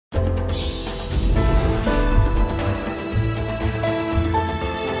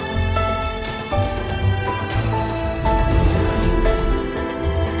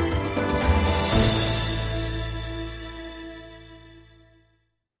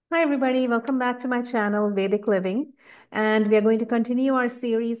Hi, everybody. Welcome back to my channel, Vedic Living. And we are going to continue our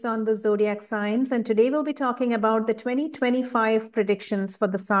series on the zodiac signs. And today we'll be talking about the 2025 predictions for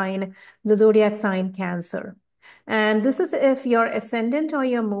the zodiac sign Cancer. And this is if your ascendant or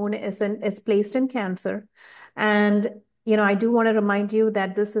your moon is placed in Cancer. And I do want to remind you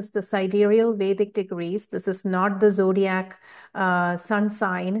that this is the sidereal Vedic degrees. This is not the zodiac sun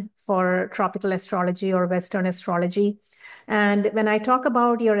sign for tropical astrology or Western astrology. And when I talk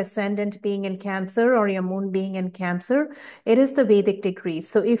about your ascendant being in Cancer or your moon being in Cancer, it is the Vedic degrees.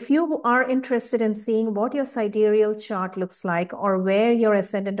 So if you are interested in seeing what your sidereal chart looks like or where your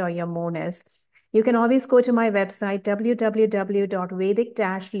ascendant or your moon is, you can always go to my website,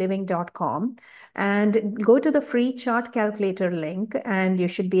 www.vedic-living.com, and go to the free chart calculator link, and you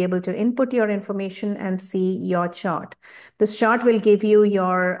should be able to input your information and see your chart. This chart will give you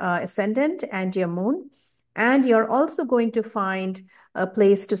your ascendant and your moon. And you're also going to find a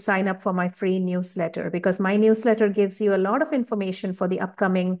place to sign up for my free newsletter, because my newsletter gives you a lot of information for the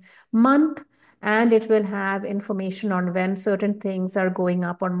upcoming month, and it will have information on when certain things are going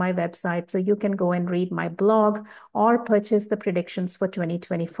up on my website. So you can go and read my blog or purchase the predictions for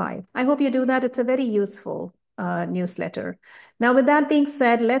 2025. I hope you do that. It's a very useful newsletter. Now, with that being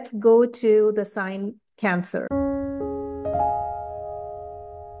said, let's go to the sign Cancer.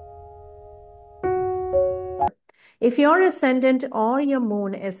 If your ascendant or your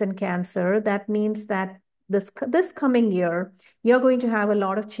moon is in Cancer, that means that this coming year, you're going to have a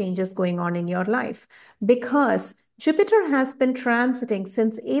lot of changes going on in your life, because Jupiter has been transiting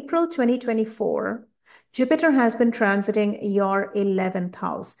since April 2024. Jupiter has been transiting your 11th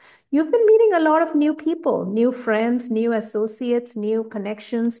house. You've been meeting a lot of new people, new friends, new associates, new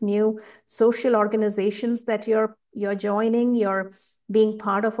connections, new social organizations that you're joining. You're being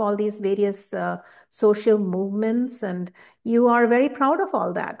part of all these various social movements, and you are very proud of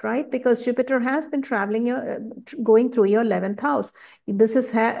all that, right? Because Jupiter has been going through your 11th house. This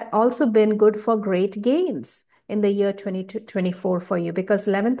has also been good for great gains in the year 2024 for you, because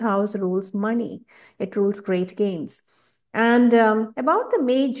 11th house rules money. It rules great gains. And about the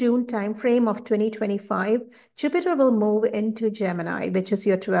May-June timeframe of 2025, Jupiter will move into Gemini, which is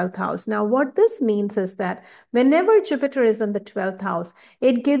your 12th house. Now, what this means is that whenever Jupiter is in the 12th house,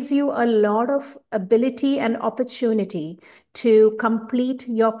 it gives you a lot of ability and opportunity to complete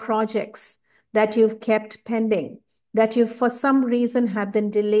your projects that you've kept pending, that you for some reason have been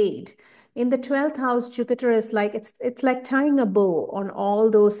delayed. In the 12th house, Jupiter is like, it's like tying a bow on all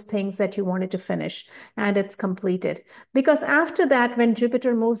those things that you wanted to finish, and it's completed. Because after that, when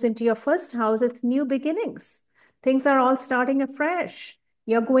Jupiter moves into your first house, it's new beginnings. Things are all starting afresh.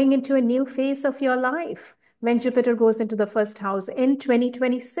 You're going into a new phase of your life when Jupiter goes into the first house in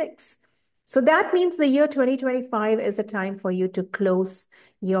 2026. So that means the year 2025 is a time for you to close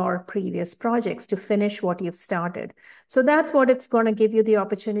your previous projects, to finish what you've started. So that's what it's going to give you the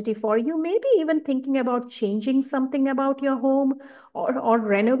opportunity for. You may be even thinking about changing something about your home, or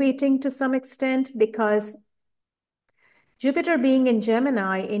renovating to some extent, because Jupiter being in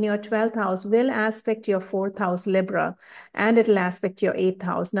Gemini in your 12th house will aspect your 4th house Libra, and it'll aspect your 8th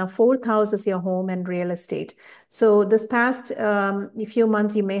house. Now, 4th house is your home and real estate. So this past few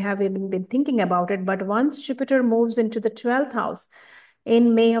months, you may have even been thinking about it, but once Jupiter moves into the 12th house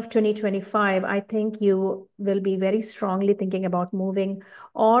in May of 2025, I think you will be very strongly thinking about moving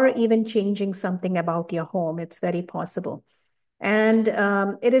or even changing something about your home. It's very possible. And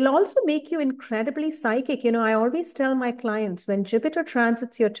it'll also make you incredibly psychic. I always tell my clients, when Jupiter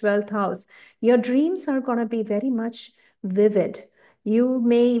transits your 12th house, your dreams are going to be very much vivid. You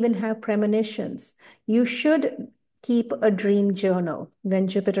may even have premonitions. You should keep a dream journal when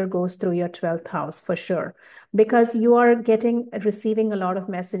Jupiter goes through your 12th house, for sure, because you are receiving a lot of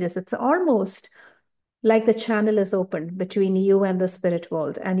messages. It's almost like the channel is open between you and the spirit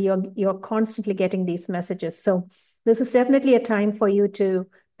world, and you're constantly getting these messages. So this is definitely a time for you to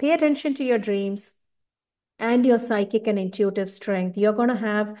pay attention to your dreams and your psychic and intuitive strength. You're going to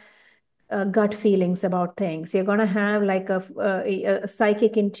have gut feelings about things. You're going to have like a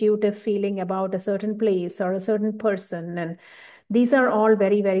psychic intuitive feeling about a certain place or a certain person, and these are all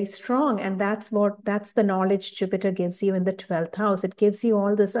very, very strong. And that's the knowledge Jupiter gives you in the 12th house. It gives you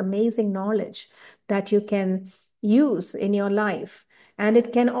all this amazing knowledge that you can use in your life, and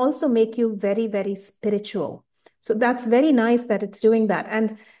it can also make you very, very spiritual. So that's very nice that it's doing that.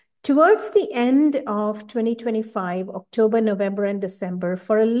 And towards the end of 2025, October, November, and December,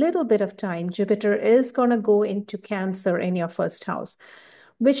 for a little bit of time, Jupiter is going to go into Cancer in your first house,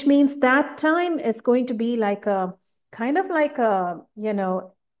 which means that time is going to be like a kind of like a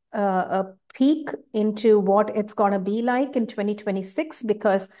peek into what it's going to be like in 2026,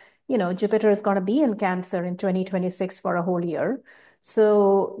 because Jupiter is going to be in Cancer in 2026 for a whole year.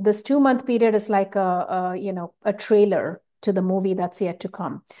 So this 2 month period is like a trailer to the movie that's yet to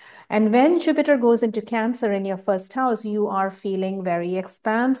come. And when Jupiter goes into Cancer in your first house, you are feeling very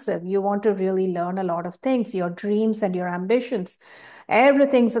expansive. You want to really learn a lot of things, your dreams and your ambitions.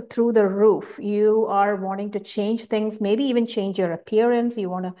 Everything's through the roof. You are wanting to change things, maybe even change your appearance. You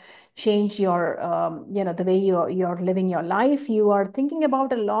want to change your, the way you're living your life. You are thinking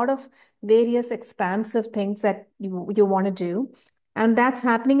about a lot of various expansive things that you want to do. And that's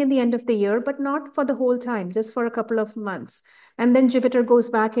happening in the end of the year, but not for the whole time, just for a couple of months. And then Jupiter goes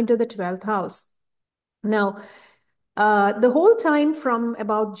back into the 12th house. Now, the whole time from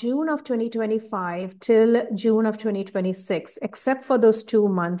about June of 2025 till June of 2026, except for those 2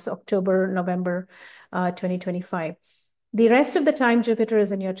 months, October, November 2025, the rest of the time, Jupiter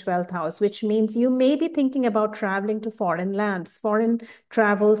is in your 12th house, which means you may be thinking about traveling to foreign lands. Foreign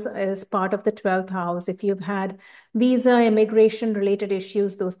travels is part of the 12th house. If you've had visa, immigration related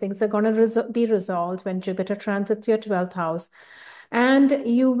issues, those things are going to be resolved when Jupiter transits your 12th house. And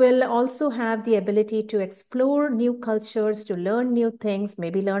you will also have the ability to explore new cultures, to learn new things,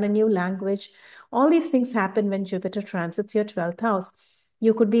 maybe learn a new language. All these things happen when Jupiter transits your 12th house.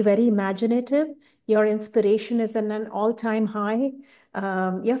 You could be very imaginative. Your inspiration is in an all-time high.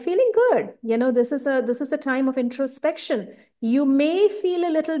 You're feeling good. This is a time of introspection. You may feel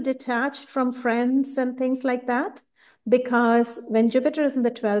a little detached from friends and things like that, because when Jupiter is in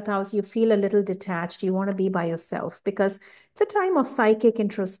the 12th house, you feel a little detached. You want to be by yourself because it's a time of psychic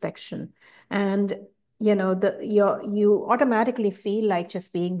introspection. And you automatically feel like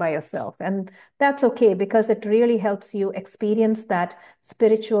just being by yourself. And that's okay, because it really helps you experience that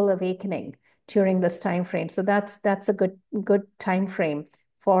spiritual awakening during this time frame. So that's a good time frame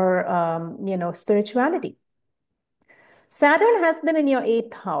for spirituality. Saturn has been in your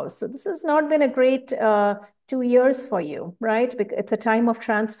eighth house. So this has not been a great 2 years for you, right? Because it's a time of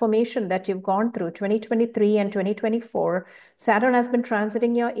transformation that you've gone through. 2023 and 2024, Saturn has been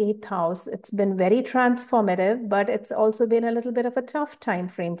transiting your eighth house. It's been very transformative, but it's also been a little bit of a tough time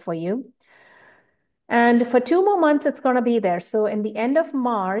frame for you. And for 2 more months, it's going to be there. So in the end of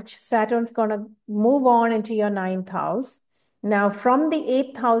March, Saturn's going to move on into your ninth house. Now, from the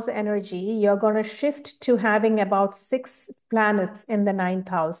eighth house energy, you're going to shift to having about 6 planets in the ninth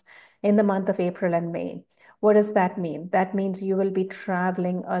house in the month of April and May. What does that mean? That means you will be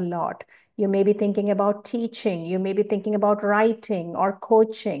traveling a lot. You may be thinking about teaching. You may be thinking about writing or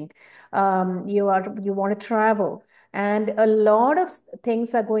coaching. You want to travel. And a lot of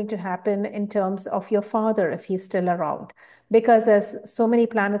things are going to happen in terms of your father if he's still around. Because as so many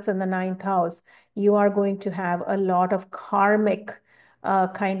planets in the ninth house, you are going to have a lot of karmic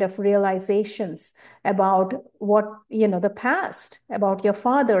kind of realizations about the past, about your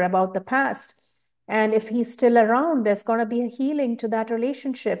father, about the past. And if he's still around, there's going to be a healing to that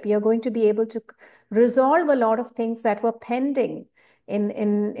relationship. You're going to be able to resolve a lot of things that were pending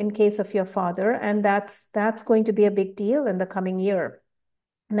in case of your father, and that's going to be a big deal in the coming year.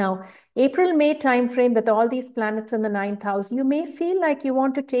 Now, April-May timeframe with all these planets in the ninth house, you may feel like you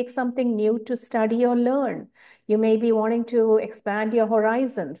want to take something new to study or learn. You may be wanting to expand your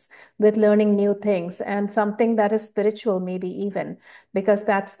horizons with learning new things, and something that is spiritual, maybe even, because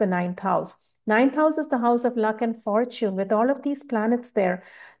that's the ninth house. Ninth house is the house of luck and fortune. With all of these planets there,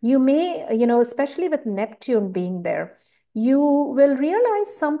 you may, especially with Neptune being there, you will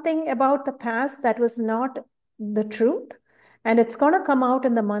realize something about the past that was not the truth. And it's going to come out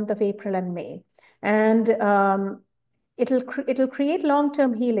in the month of April and May. And it'll create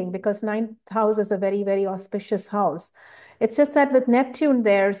long-term healing, because ninth house is a very, very auspicious house. It's just that with Neptune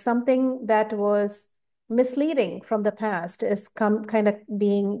there, something that was misleading from the past is kind of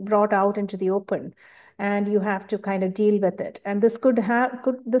being brought out into the open, and you have to kind of deal with it. And this could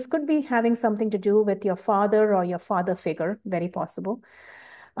be having something to do with your father or your father figure, very possible.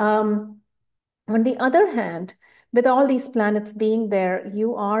 On the other hand, with all these planets being there,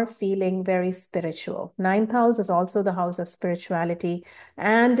 you are feeling very spiritual. Ninth house is also the house of spirituality,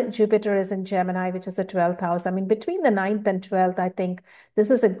 and Jupiter is in Gemini, which is a 12th house. I mean, between the ninth and 12th, I think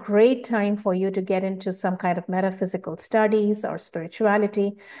this is a great time for you to get into some kind of metaphysical studies or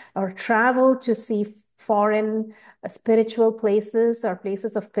spirituality, or travel to see foreign spiritual places or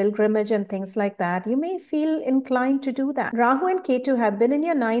places of pilgrimage and things like that. You may feel inclined to do that. Rahu and Ketu have been in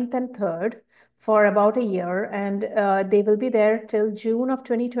your ninth and third for about a year, and they will be there till June of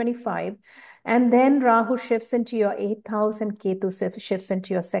 2025. And then Rahu shifts into your eighth house and Ketu shifts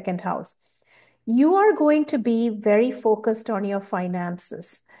into your second house. You are going to be very focused on your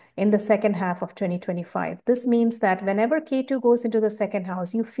finances. in the second half of 2025. This means that whenever Ketu goes into the second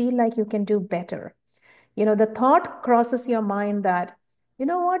house, you feel like you can do better. The thought crosses your mind that, you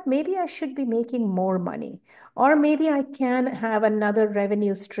know what, maybe I should be making more money, or maybe I can have another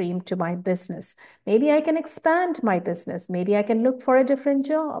revenue stream to my business. Maybe I can expand my business. Maybe I can look for a different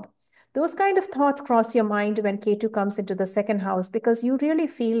job. Those kind of thoughts cross your mind when Ketu comes into the second house because you really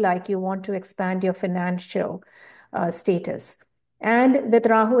feel like you want to expand your financial status. And with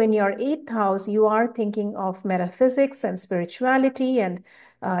Rahu in your eighth house, you are thinking of metaphysics and spirituality, and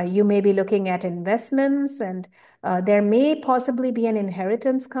you may be looking at investments, and there may possibly be an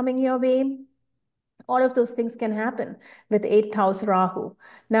inheritance coming your way. All of those things can happen with eighth house Rahu.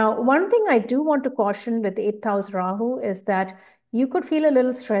 Now, one thing I do want to caution with eighth house Rahu is that you could feel a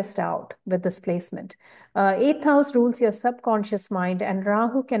little stressed out with this placement. Eighth house rules your subconscious mind, and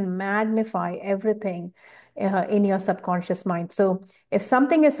Rahu can magnify everything in your subconscious mind. So, if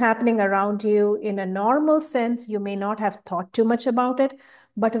something is happening around you in a normal sense, you may not have thought too much about it.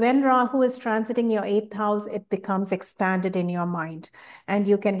 But when Rahu is transiting your eighth house, it becomes expanded in your mind, and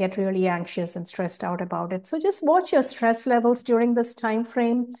you can get really anxious and stressed out about it. So just watch your stress levels during this time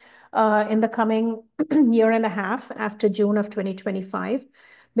frame in the coming year and a half after June of 2025,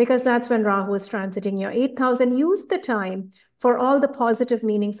 because that's when Rahu is transiting your eighth house. And use the time for all the positive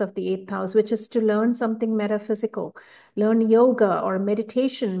meanings of the eighth house, which is to learn something metaphysical, learn yoga or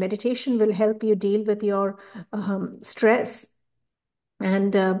meditation. Meditation will help you deal with your stress,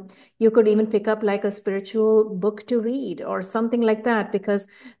 and you could even pick up like a spiritual book to read or something like that, because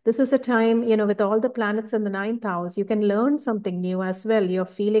this is a time, with all the planets in the ninth house, you can learn something new as well. You're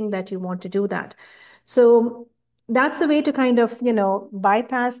feeling that you want to do that. So that's a way to kind of,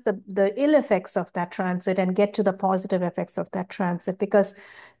 bypass the ill effects of that transit and get to the positive effects of that transit, because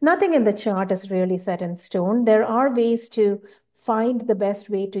nothing in the chart is really set in stone. There are ways to find the best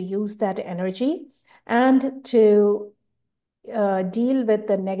way to use that energy and to deal with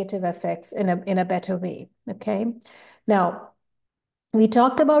the negative effects in a better way. Okay. Now, we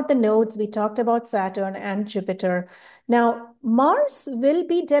talked about the nodes, we talked about Saturn and Jupiter. Now, Mars will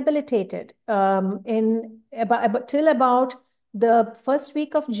be debilitated in about till about the first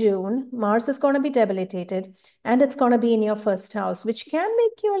week of June. Mars is going to be debilitated, and it's going to be in your first house, which can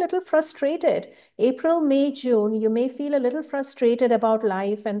make you a little frustrated. April, May, June, you may feel a little frustrated about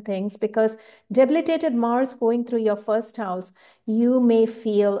life and things, because debilitated Mars going through your first house, you may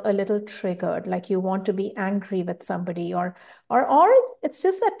feel a little triggered, like you want to be angry with somebody, or it's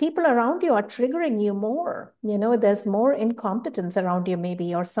just that people around you are triggering you more. There's more incompetence around you,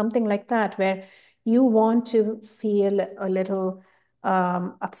 maybe, or something like that, where you want to feel a little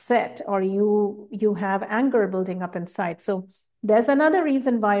upset, or you have anger building up inside. So there's another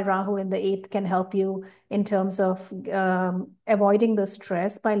reason why Rahu in the eighth can help you in terms of avoiding the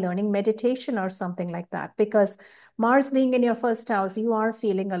stress by learning meditation or something like that, because Mars being in your first house, you are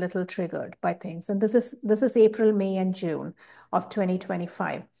feeling a little triggered by things. And this is April, May, and June of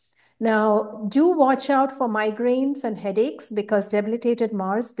 2025. Now, do watch out for migraines and headaches, because debilitated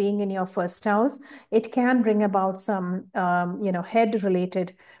Mars being in your first house, it can bring about some,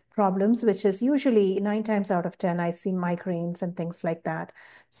 head-related problems, which is usually 9 times out of 10, I see migraines and things like that.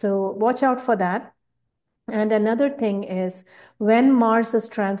 So watch out for that. And another thing is, when Mars is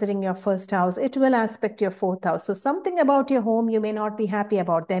transiting your first house, it will aspect your fourth house. So something about your home you may not be happy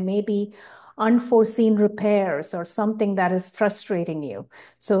about. There may be unforeseen repairs or something that is frustrating you.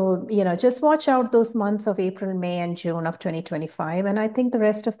 So, just watch out those months of April, May, and June of 2025. And I think the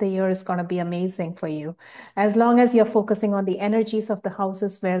rest of the year is going to be amazing for you, as long as you're focusing on the energies of the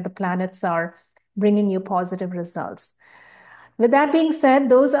houses where the planets are bringing you positive results. With that being said,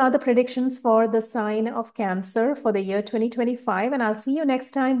 those are the predictions for the sign of Cancer for the year 2025. And I'll see you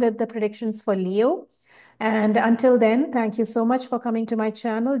next time with the predictions for Leo. And until then, thank you so much for coming to my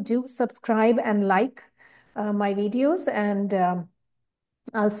channel. Do subscribe and like my videos. And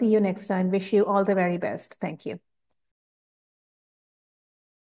I'll see you next time. Wish you all the very best. Thank you.